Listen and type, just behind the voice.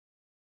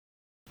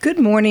Good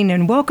morning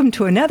and welcome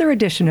to another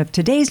edition of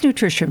Today's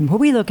Nutrition, where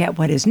we look at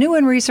what is new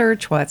in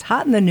research, what's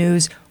hot in the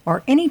news,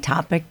 or any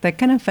topic that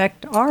can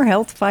affect our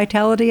health,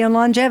 vitality, and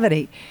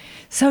longevity.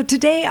 So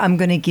today I'm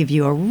going to give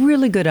you a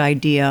really good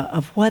idea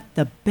of what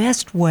the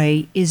best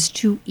way is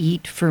to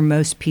eat for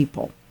most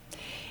people.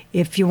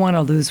 If you want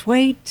to lose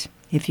weight,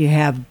 if you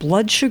have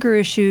blood sugar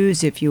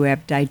issues, if you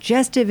have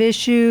digestive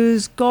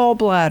issues,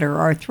 gallbladder,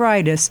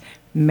 arthritis,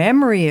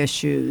 memory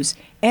issues,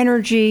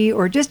 energy,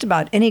 or just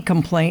about any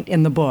complaint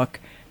in the book,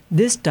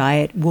 this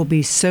diet will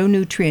be so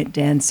nutrient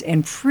dense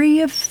and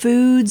free of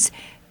foods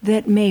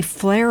that may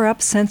flare up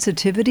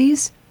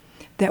sensitivities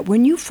that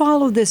when you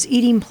follow this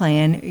eating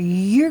plan,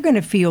 you're going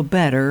to feel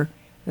better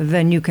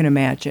than you can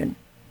imagine.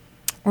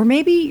 Or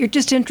maybe you're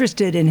just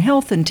interested in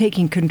health and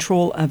taking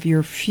control of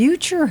your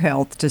future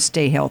health to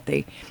stay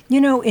healthy.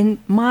 You know, in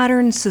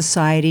modern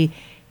society,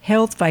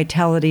 health,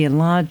 vitality, and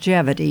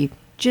longevity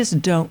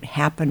just don't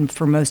happen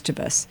for most of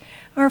us.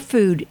 Our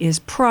food is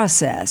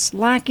processed,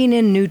 lacking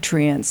in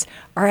nutrients.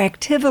 Our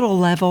activity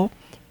level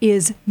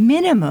is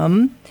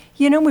minimum.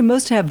 You know, we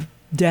most have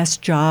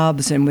desk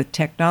jobs and with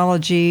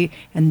technology,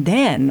 and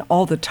then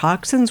all the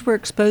toxins we're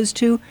exposed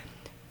to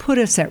put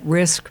us at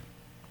risk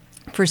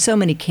for so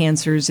many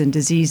cancers and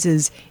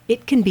diseases.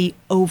 It can be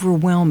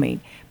overwhelming.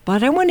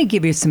 But I want to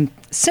give you some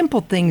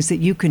simple things that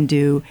you can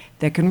do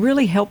that can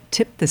really help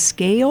tip the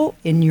scale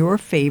in your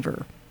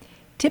favor.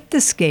 Tip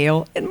the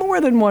scale in more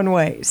than one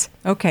ways.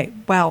 Okay,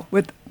 well,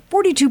 with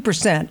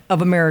 42%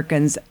 of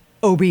Americans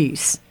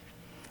obese,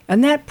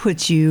 and that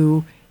puts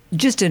you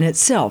just in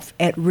itself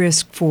at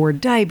risk for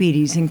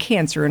diabetes and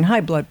cancer and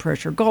high blood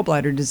pressure,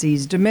 gallbladder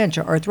disease,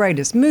 dementia,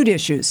 arthritis, mood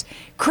issues.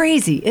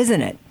 Crazy,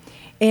 isn't it?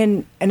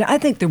 And I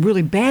think the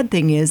really bad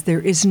thing is there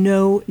is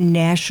no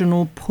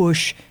national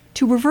push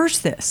to reverse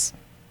this.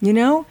 You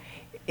know?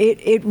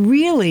 It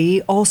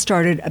really all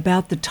started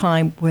about the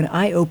time when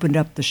I opened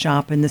up the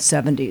shop in the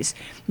 70s.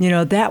 You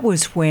know, that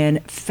was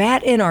when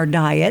fat in our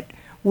diet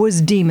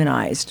was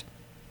demonized.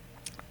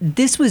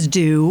 This was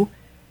due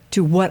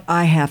to what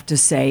I have to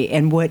say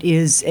and what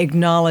is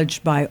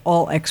acknowledged by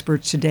all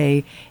experts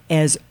today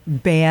as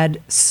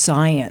bad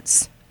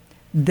science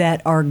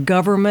that our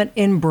government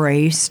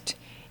embraced.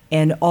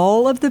 And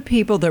all of the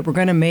people that were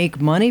going to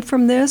make money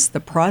from this, the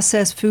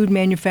processed food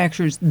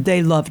manufacturers,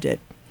 they loved it.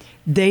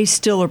 They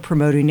still are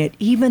promoting it,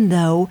 even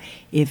though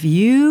if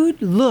you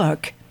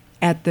look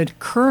at the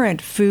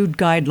current food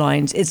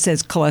guidelines, it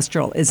says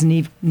cholesterol is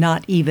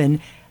not even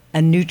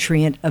a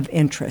nutrient of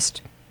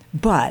interest.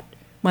 But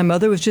my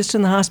mother was just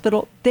in the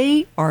hospital.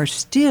 They are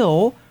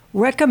still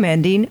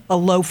recommending a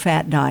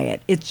low-fat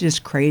diet. It's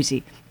just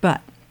crazy.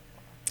 But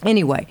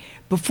anyway,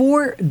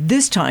 before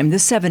this time, the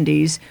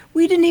 70s,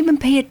 we didn't even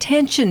pay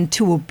attention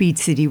to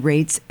obesity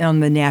rates on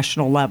the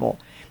national level.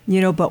 You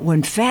know, but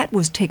when fat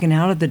was taken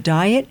out of the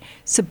diet,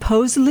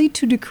 supposedly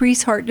to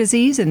decrease heart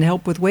disease and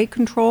help with weight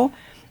control,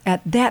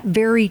 at that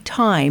very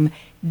time,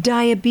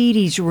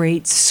 diabetes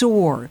rates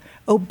soared.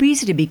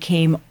 Obesity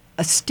became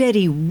a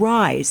steady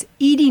rise.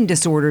 Eating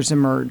disorders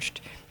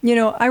emerged. You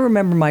know, I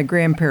remember my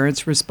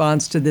grandparents'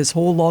 response to this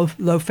whole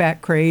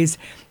low-fat craze.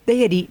 They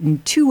had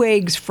eaten 2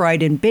 eggs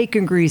fried in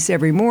bacon grease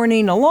every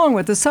morning, along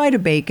with a side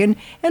of bacon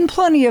and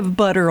plenty of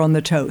butter on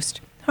the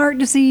toast. Heart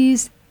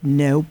disease?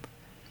 Nope.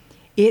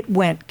 It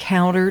went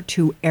counter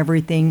to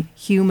everything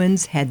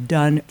humans had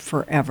done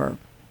forever.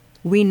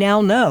 We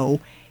now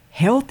know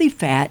healthy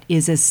fat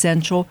is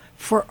essential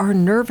for our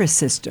nervous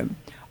system,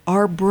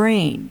 our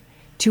brain,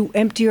 to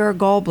empty our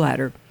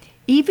gallbladder,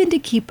 even to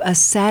keep us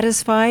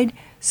satisfied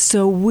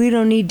so we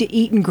don't need to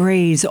eat and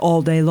graze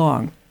all day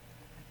long.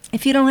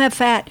 If you don't have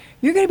fat,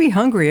 you're going to be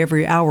hungry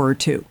every hour or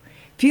two.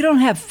 If you don't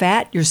have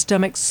fat, your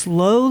stomach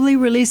slowly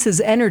releases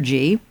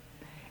energy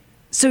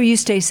so you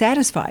stay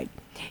satisfied.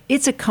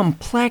 It's a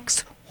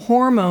complex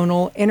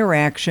hormonal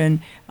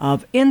interaction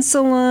of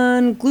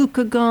insulin,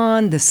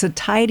 glucagon, the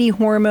satiety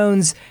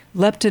hormones,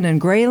 leptin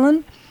and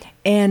ghrelin.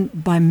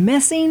 And by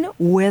messing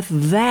with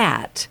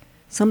that,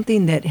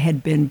 something that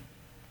had been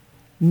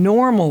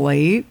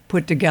normally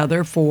put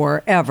together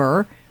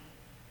forever,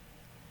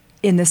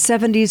 in the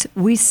 70s,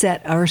 we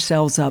set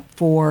ourselves up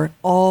for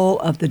all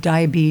of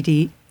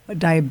the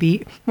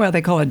well,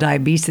 they call it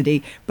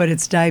diabesity, but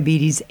it's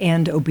diabetes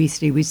and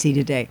obesity we see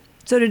today.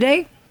 So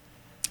today,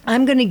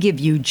 I'm going to give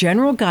you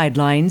general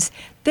guidelines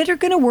that are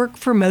going to work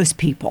for most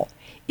people.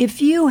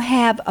 If you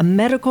have a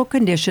medical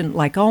condition,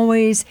 like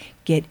always,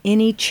 get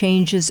any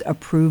changes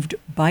approved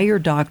by your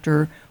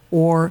doctor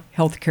or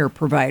healthcare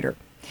provider.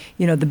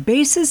 You know, the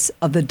basis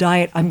of the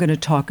diet I'm going to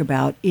talk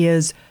about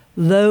is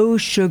low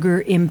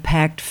sugar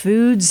impact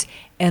foods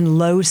and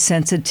low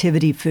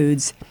sensitivity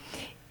foods.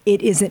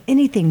 It isn't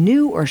anything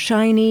new or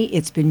shiny.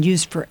 It's been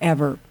used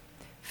forever.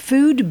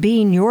 Food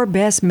being your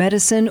best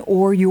medicine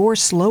or your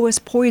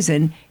slowest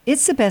poison,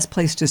 it's the best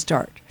place to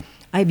start.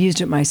 I've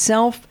used it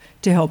myself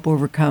to help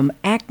overcome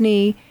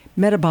acne,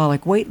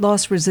 metabolic weight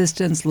loss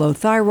resistance, low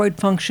thyroid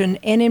function,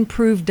 and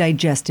improve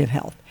digestive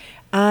health.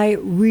 I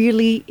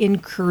really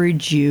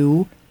encourage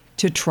you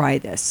to try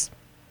this.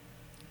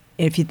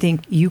 if you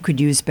think you could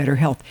use better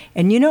health.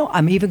 And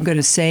I'm even going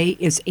to say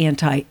it's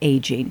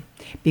anti-aging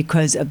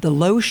because of the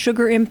low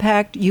sugar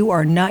impact. You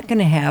are not going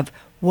to have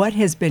what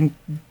has been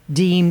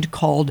deemed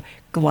called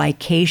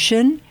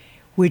glycation,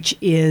 which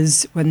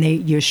is when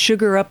you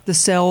sugar up the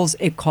cells,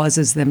 it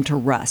causes them to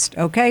rust.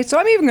 Okay, so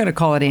I'm even going to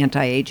call it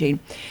anti-aging.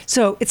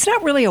 So it's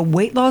not really a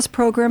weight loss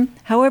program.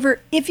 However,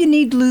 if you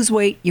need to lose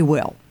weight, you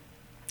will.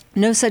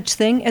 No such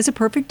thing as a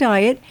perfect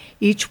diet.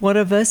 Each one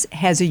of us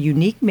has a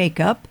unique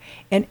makeup,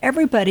 and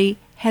everybody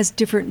has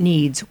different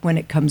needs when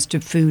it comes to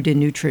food and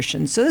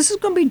nutrition. So this is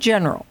going to be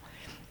general.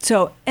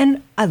 So,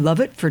 and I love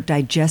it for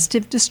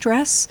digestive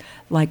distress,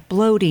 like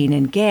bloating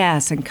and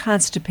gas and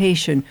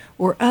constipation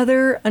or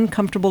other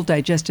uncomfortable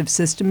digestive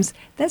systems.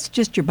 That's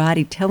just your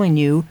body telling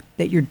you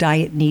that your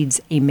diet needs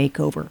a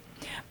makeover.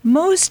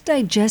 Most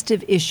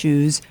digestive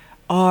issues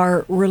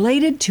are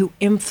related to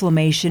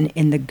inflammation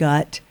in the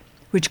gut,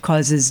 which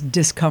causes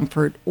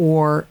discomfort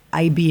or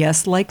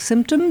IBS-like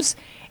symptoms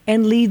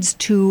and leads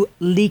to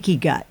leaky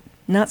gut.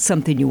 Not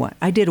something you want.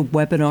 I did a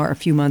webinar a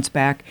few months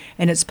back,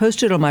 and it's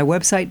posted on my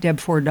website,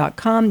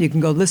 debford.com. You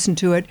can go listen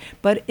to it.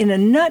 But in a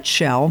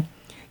nutshell,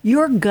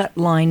 your gut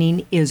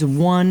lining is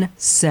 1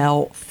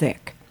 cell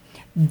thick.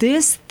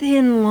 This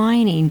thin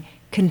lining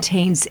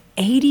contains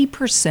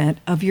 80%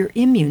 of your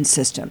immune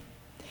system,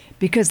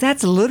 because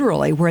that's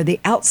literally where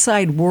the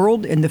outside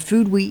world and the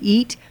food we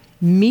eat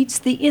meets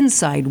the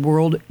inside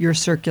world, your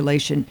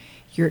circulation.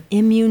 Your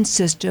immune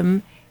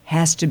system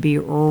has to be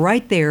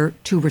right there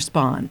to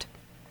respond.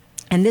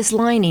 And this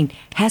lining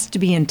has to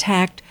be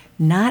intact,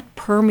 not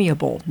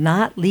permeable,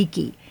 not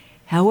leaky.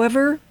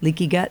 However,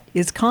 leaky gut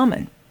is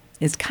common.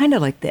 It's kind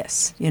of like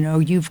this.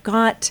 You've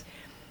got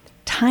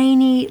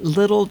tiny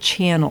little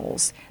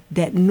channels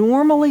that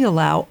normally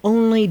allow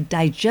only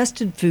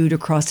digested food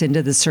across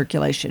into the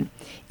circulation.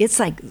 It's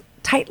like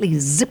tightly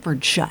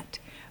zippered shut.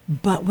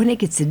 But when it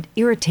gets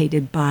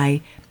irritated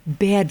by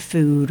bad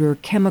food or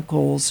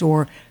chemicals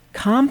or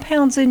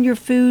compounds in your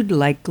food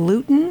like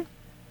gluten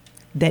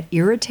that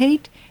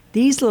irritate,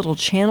 these little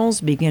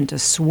channels begin to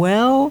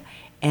swell,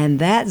 and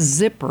that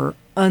zipper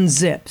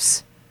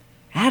unzips.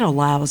 That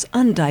allows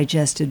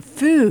undigested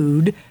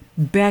food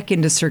back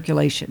into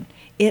circulation.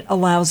 It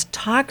allows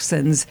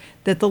toxins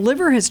that the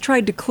liver has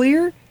tried to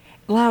clear,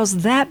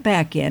 allows that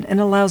back in, and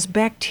allows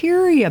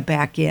bacteria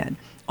back in.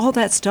 All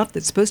that stuff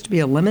that's supposed to be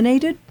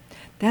eliminated.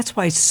 That's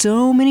why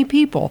so many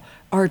people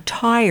are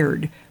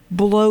tired,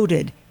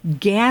 bloated,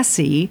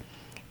 gassy,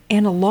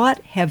 and a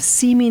lot have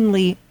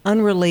seemingly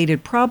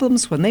unrelated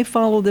problems. When they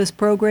follow this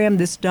program,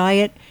 this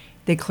diet,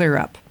 they clear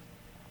up.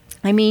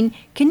 I mean,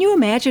 can you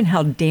imagine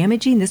how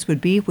damaging this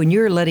would be when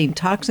you're letting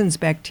toxins,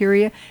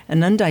 bacteria,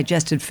 and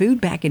undigested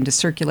food back into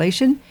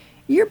circulation?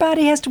 Your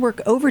body has to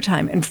work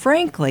overtime, and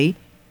frankly,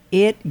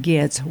 it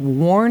gets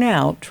worn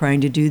out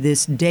trying to do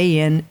this day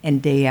in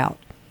and day out.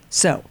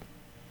 So,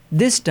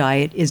 this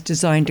diet is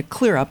designed to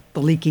clear up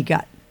the leaky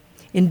gut.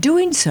 In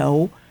doing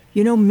so,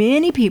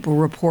 many people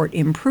report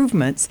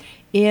improvements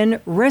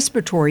in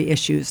respiratory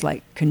issues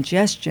like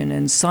congestion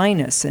and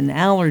sinus and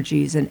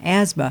allergies and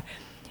asthma,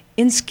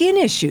 in skin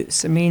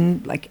issues,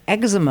 like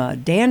eczema,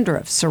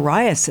 dandruff,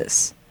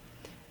 psoriasis,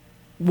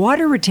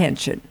 water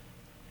retention,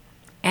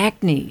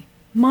 acne,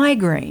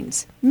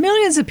 migraines.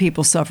 Millions of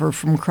people suffer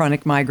from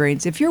chronic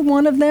migraines. If you're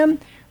one of them,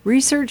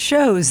 research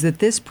shows that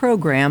this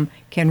program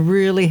can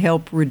really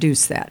help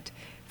reduce that.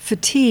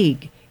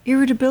 Fatigue,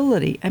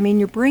 irritability.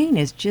 Your brain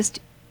is just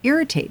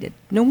irritated.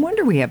 No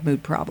wonder we have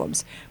mood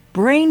problems.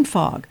 Brain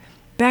fog.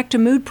 Back to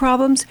mood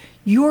problems.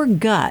 Your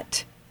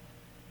gut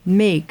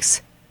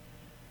makes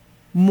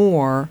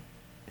more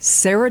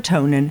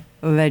serotonin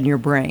than your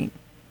brain.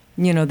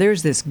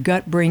 There's this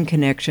gut-brain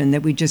connection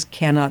that we just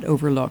cannot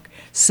overlook.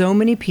 So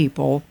many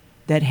people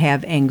that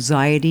have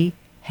anxiety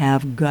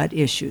have gut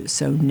issues.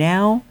 So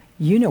now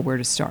you know where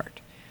to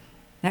start.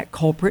 That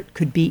culprit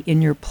could be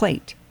in your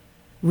plate.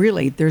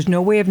 Really, there's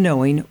no way of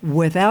knowing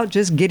without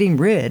just getting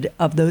rid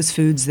of those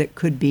foods that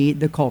could be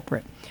the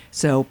culprit.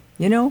 So,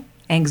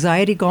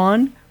 anxiety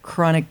gone,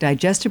 chronic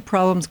digestive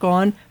problems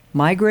gone,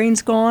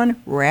 migraines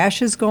gone,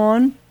 rashes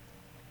gone.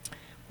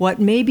 What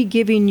may be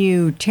giving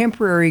you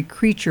temporary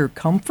creature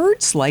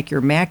comforts like your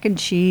mac and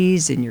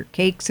cheese and your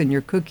cakes and your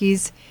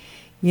cookies,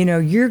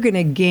 you're going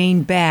to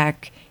gain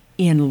back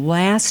in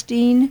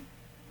lasting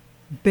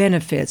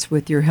benefits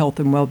with your health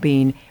and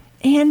well-being.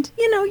 And,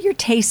 your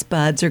taste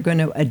buds are going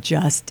to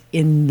adjust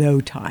in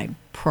no time,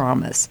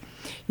 promise.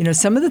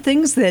 Some of the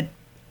things that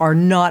are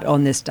not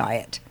on this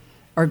diet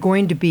are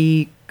going to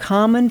be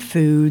common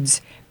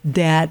foods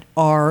that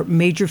are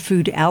major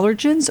food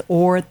allergens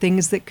or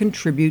things that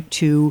contribute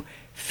to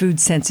food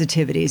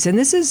sensitivities. And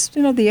this is,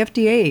 the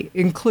FDA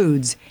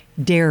includes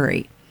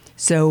dairy.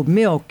 So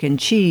milk and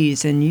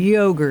cheese and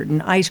yogurt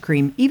and ice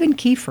cream, even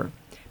kefir.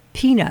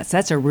 Peanuts,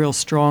 that's a real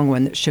strong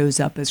one that shows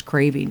up as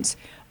cravings.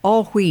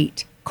 All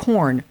wheat,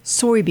 corn,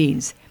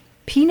 soybeans.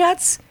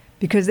 Peanuts,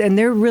 and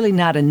they're really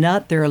not a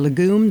nut, they're a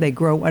legume. They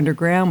grow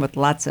underground with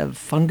lots of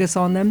fungus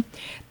on them.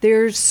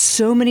 There's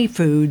so many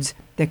foods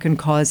that can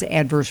cause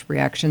adverse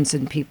reactions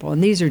in people.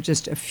 And these are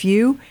just a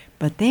few,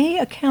 but they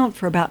account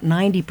for about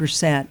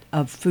 90%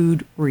 of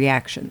food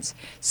reactions.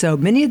 So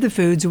many of the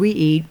foods we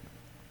eat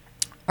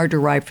are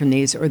derived from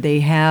these, or they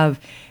have,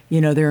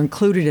 they're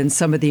included in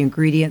some of the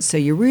ingredients. So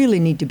you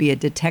really need to be a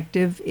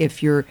detective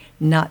if you're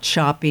not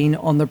shopping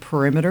on the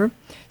perimeter.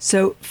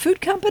 So food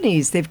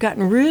companies, they've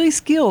gotten really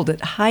skilled at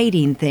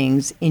hiding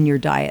things in your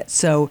diet.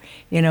 So,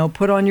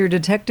 put on your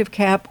detective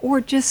cap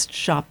or just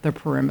shop the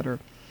perimeter.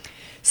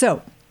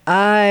 So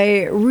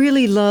I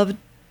really love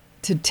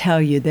to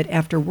tell you that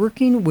after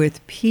working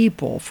with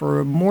people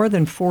for more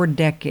than 4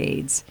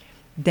 decades,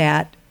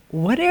 that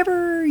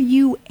whatever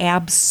you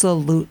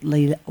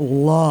absolutely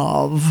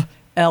love,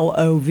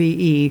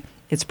 LOVE,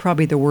 it's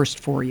probably the worst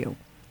for you.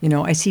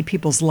 I see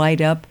people's light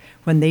up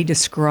when they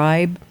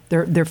describe,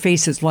 their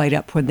faces light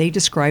up when they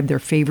describe their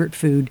favorite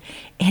food.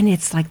 And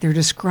it's like they're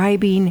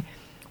describing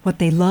what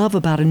they love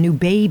about a new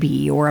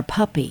baby or a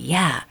puppy.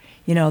 Yeah.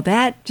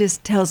 That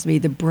just tells me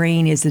the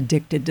brain is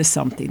addicted to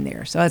something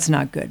there. So that's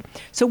not good.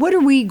 So what are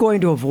we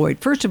going to avoid?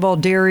 First of all,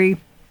 dairy.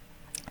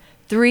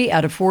 3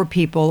 out of 4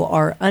 people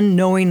are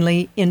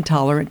unknowingly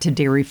intolerant to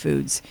dairy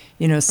foods.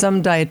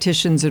 Some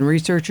dietitians and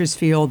researchers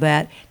feel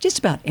that just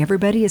about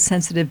everybody is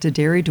sensitive to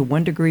dairy to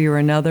one degree or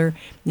another.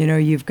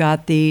 You've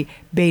got the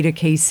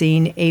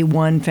beta-casein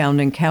A1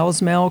 found in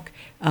cow's milk.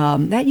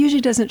 That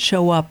usually doesn't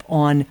show up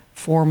on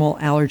formal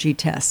allergy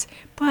tests.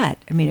 But,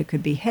 it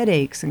could be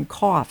headaches and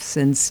coughs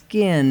and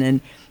skin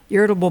and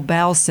irritable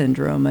bowel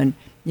syndrome. And,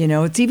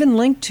 it's even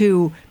linked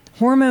to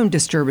hormone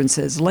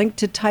disturbances, linked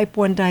to type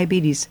 1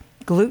 diabetes.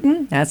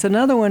 Gluten, that's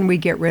another one we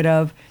get rid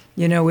of.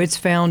 It's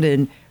found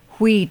in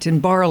wheat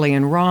and barley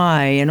and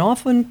rye and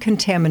often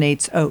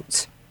contaminates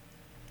oats.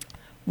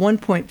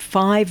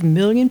 1.5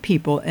 million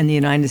people in the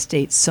United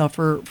States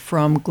suffer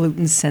from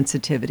gluten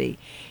sensitivity.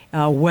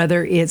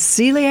 Whether it's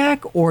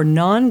celiac or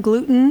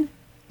non-celiac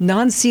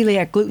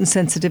gluten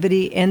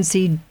sensitivity,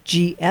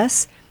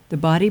 NCGS, the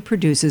body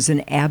produces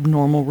an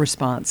abnormal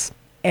response.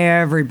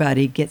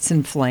 Everybody gets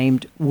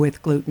inflamed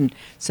with gluten.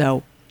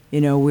 So,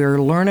 we're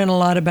learning a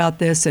lot about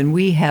this, and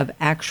we have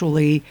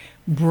actually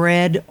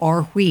bred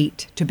our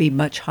wheat to be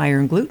much higher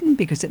in gluten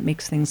because it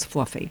makes things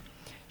fluffy.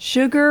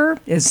 Sugar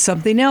is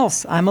something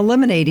else I'm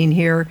eliminating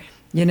here.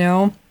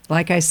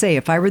 Like I say,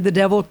 if I were the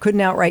devil, couldn't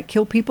outright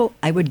kill people,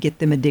 I would get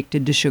them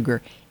addicted to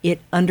sugar.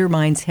 It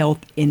undermines health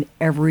in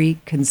every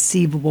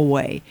conceivable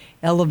way.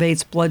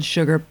 Elevates blood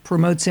sugar,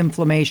 promotes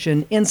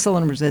inflammation,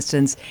 insulin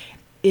resistance.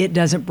 It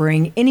doesn't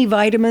bring any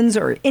vitamins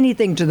or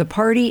anything to the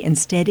party.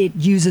 Instead, it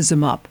uses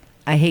them up.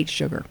 I hate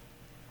sugar.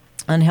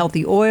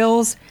 Unhealthy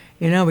oils,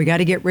 we got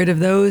to get rid of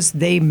those.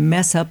 They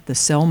mess up the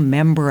cell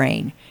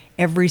membrane.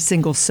 Every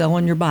single cell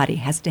in your body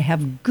has to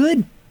have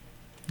good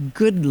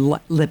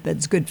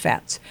lipids, good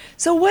fats.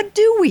 So what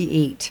do we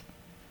eat?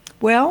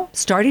 Well,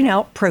 starting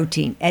out,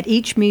 protein. At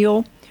each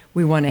meal,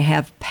 we want to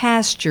have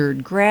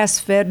pastured,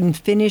 grass-fed, and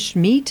finished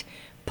meat,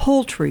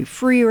 poultry,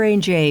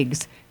 free-range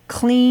eggs,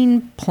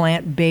 clean,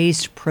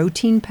 plant-based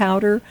protein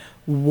powder,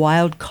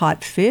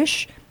 wild-caught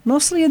fish,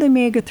 mostly the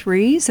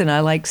omega-3s, and I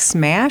like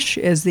SMASH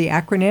as the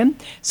acronym.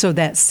 So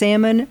that's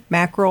salmon,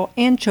 mackerel,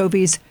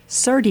 anchovies,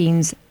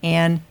 sardines,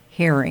 and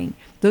herring.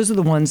 Those are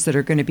the ones that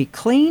are going to be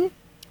clean,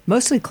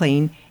 mostly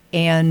clean,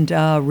 and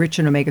rich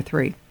in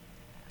omega-3.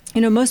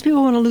 Most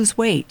people want to lose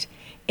weight,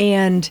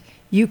 and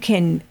you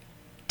can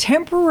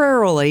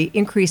temporarily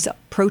increase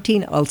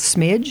protein a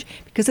smidge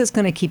because it's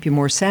going to keep you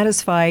more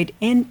satisfied,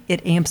 and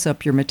it amps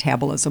up your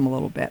metabolism a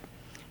little bit.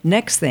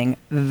 Next thing,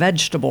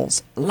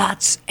 vegetables,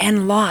 lots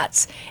and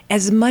lots,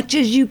 as much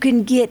as you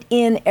can get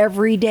in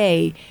every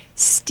day.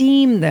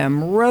 Steam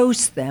them,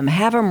 roast them,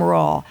 have them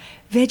raw.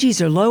 Veggies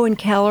are low in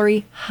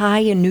calorie, high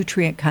in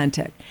nutrient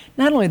content.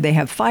 Not only do they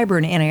have fiber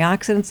and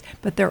antioxidants,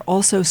 but they're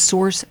also a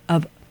source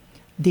of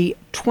the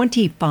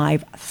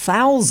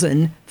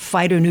 25,000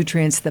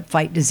 phytonutrients that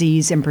fight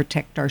disease and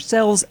protect our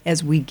cells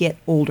as we get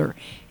older.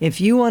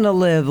 If you want to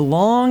live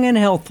long and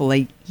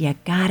healthfully, you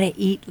gotta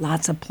eat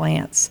lots of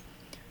plants.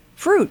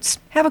 Fruits,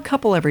 have a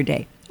couple every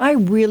day. I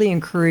really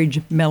encourage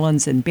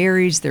melons and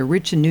berries. They're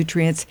rich in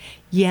nutrients,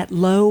 yet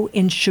low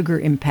in sugar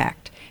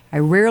impact. I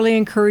rarely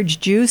encourage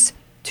juice,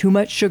 too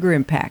much sugar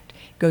impact.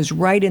 Goes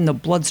right in the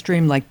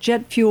bloodstream like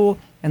jet fuel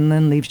and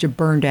then leaves you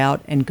burned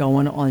out and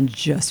going on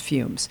just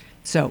fumes.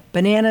 So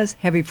bananas,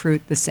 heavy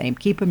fruit, the same.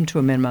 Keep them to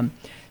a minimum.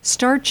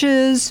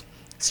 Starches,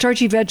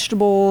 starchy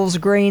vegetables,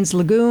 grains,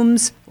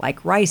 legumes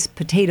like rice,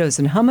 potatoes,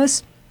 and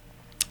hummus,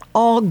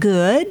 all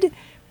good,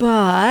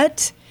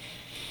 but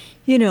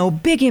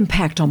big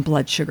impact on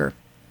blood sugar.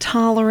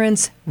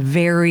 Tolerance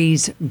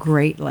varies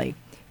greatly.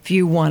 If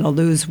you want to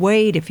lose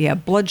weight, if you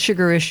have blood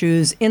sugar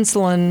issues,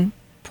 insulin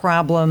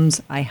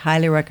problems, I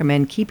highly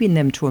recommend keeping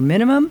them to a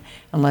minimum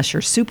unless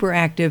you're super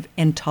active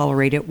and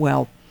tolerate it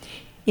well.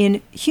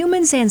 In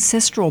humans'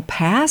 ancestral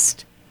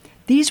past,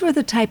 these were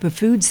the type of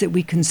foods that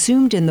we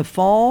consumed in the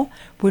fall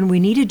when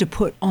we needed to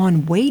put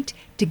on weight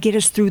to get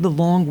us through the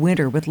long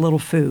winter with little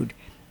food.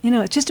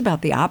 It's just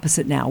about the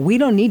opposite now. We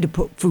don't need to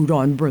put food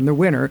on in the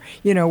winter.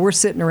 We're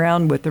sitting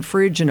around with a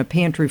fridge and a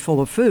pantry full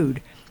of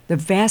food. The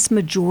vast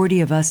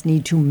majority of us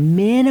need to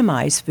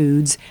minimize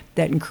foods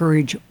that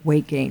encourage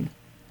weight gain.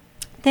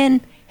 Then,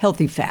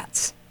 healthy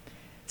fats.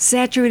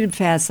 Saturated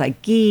fats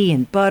like ghee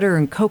and butter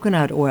and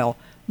coconut oil,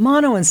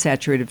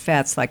 monounsaturated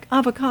fats like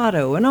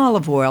avocado and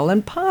olive oil,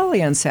 and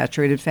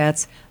polyunsaturated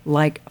fats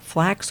like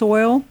flax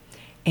oil.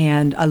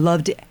 And I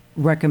love to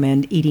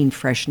recommend eating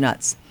fresh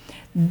nuts.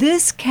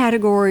 This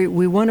category,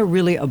 we want to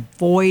really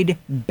avoid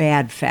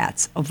bad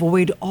fats,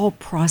 avoid all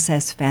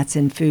processed fats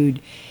in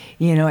food,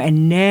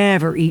 and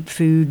never eat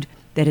food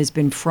that has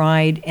been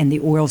fried and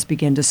the oils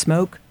begin to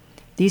smoke.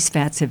 These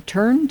fats have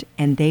turned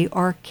and they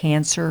are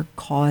cancer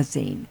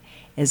causing.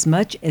 As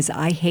much as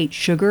I hate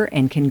sugar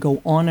and can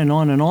go on and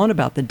on and on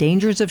about the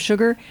dangers of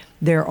sugar,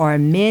 there are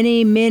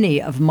many,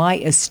 many of my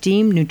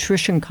esteemed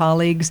nutrition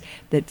colleagues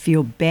that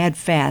feel bad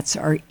fats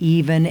are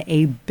even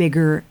a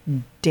bigger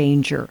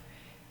danger.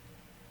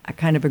 I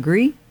kind of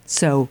agree.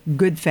 So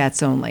good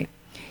fats only.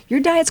 Your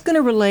diet's going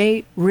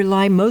to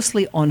rely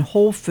mostly on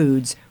whole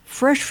foods,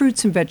 fresh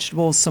fruits and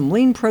vegetables, some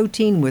lean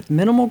protein with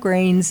minimal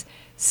grains,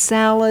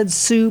 salads,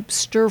 soups,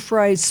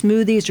 stir-fries,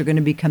 smoothies are going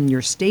to become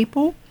your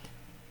staple.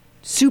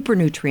 Super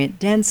nutrient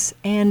dense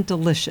and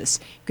delicious.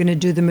 You're going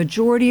to do the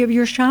majority of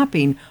your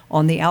shopping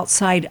on the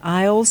outside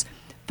aisles,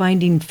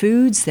 finding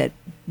foods that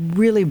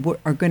really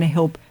are going to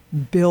help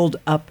build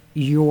up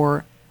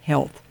your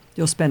health.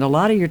 You'll spend a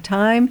lot of your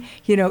time,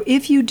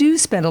 if you do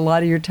spend a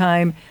lot of your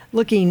time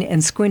looking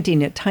and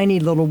squinting at tiny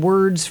little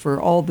words for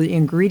all the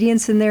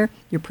ingredients in there,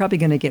 you're probably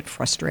going to get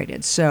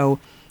frustrated. So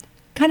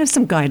kind of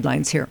some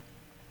guidelines here.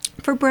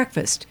 For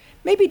breakfast,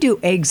 maybe do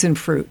eggs and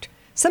fruit.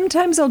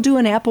 Sometimes I'll do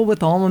an apple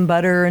with almond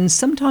butter, and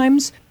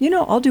sometimes,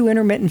 I'll do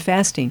intermittent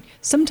fasting.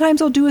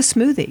 Sometimes I'll do a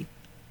smoothie.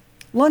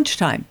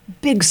 Lunchtime,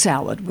 big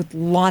salad with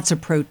lots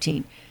of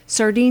protein.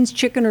 Sardines,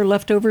 chicken, or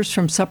leftovers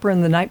from supper in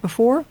the night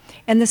before.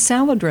 And the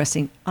salad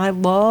dressing. I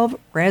love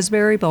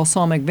raspberry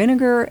balsamic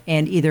vinegar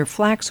and either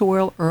flax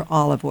oil or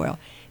olive oil.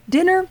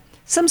 Dinner,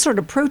 some sort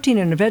of protein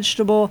and a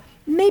vegetable,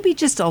 maybe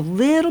just a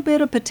little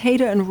bit of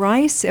potato and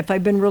rice if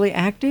I've been really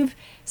active.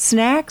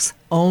 Snacks,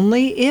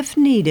 only if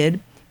needed,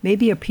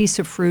 maybe a piece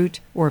of fruit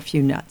or a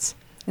few nuts.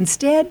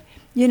 Instead,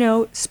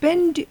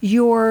 spend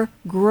your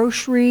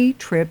grocery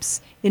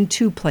trips in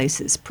two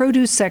places,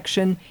 produce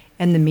section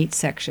and the meat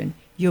section.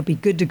 You'll be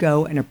good to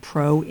go and a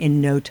pro in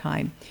no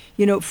time.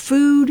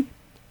 Food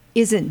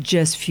isn't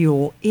just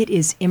fuel. It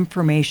is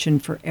information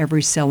for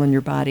every cell in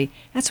your body.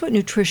 That's what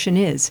nutrition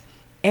is.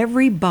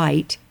 Every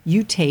bite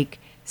you take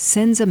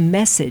sends a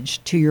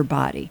message to your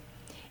body.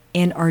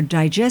 And our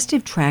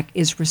digestive tract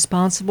is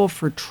responsible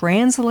for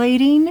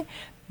translating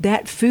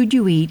that food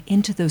you eat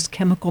into those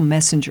chemical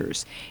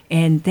messengers.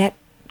 And that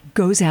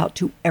goes out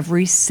to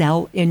every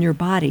cell in your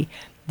body.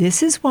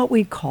 This is what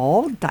we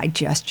call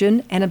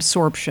digestion and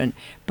absorption,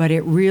 but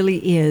it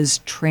really is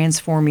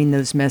transforming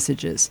those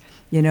messages.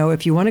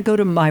 If you want to go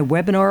to my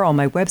webinar on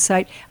my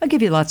website, I'll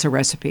give you lots of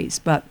recipes,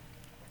 but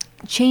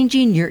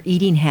changing your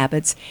eating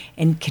habits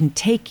and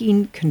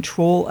taking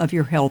control of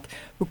your health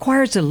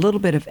requires a little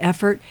bit of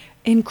effort.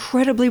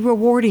 Incredibly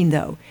rewarding,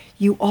 though.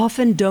 You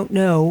often don't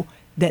know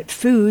that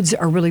foods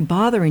are really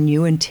bothering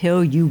you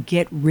until you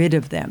get rid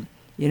of them.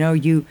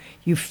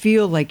 You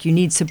feel like you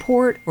need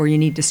support or you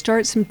need to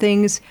start some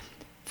things.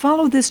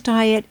 Follow this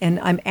diet, and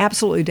I'm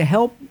absolutely to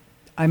help.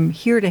 I'm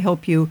here to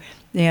help you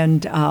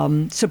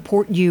and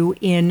support you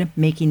in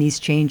making these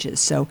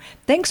changes. So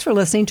thanks for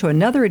listening to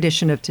another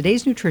edition of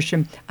Today's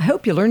Nutrition. I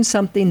hope you learned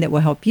something that will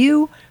help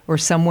you or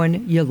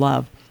someone you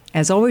love.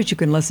 As always, you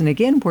can listen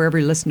again wherever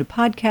you listen to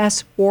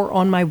podcasts or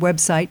on my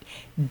website,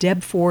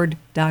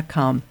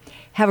 debford.com.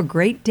 Have a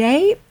great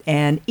day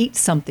and eat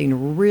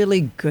something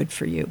really good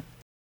for you.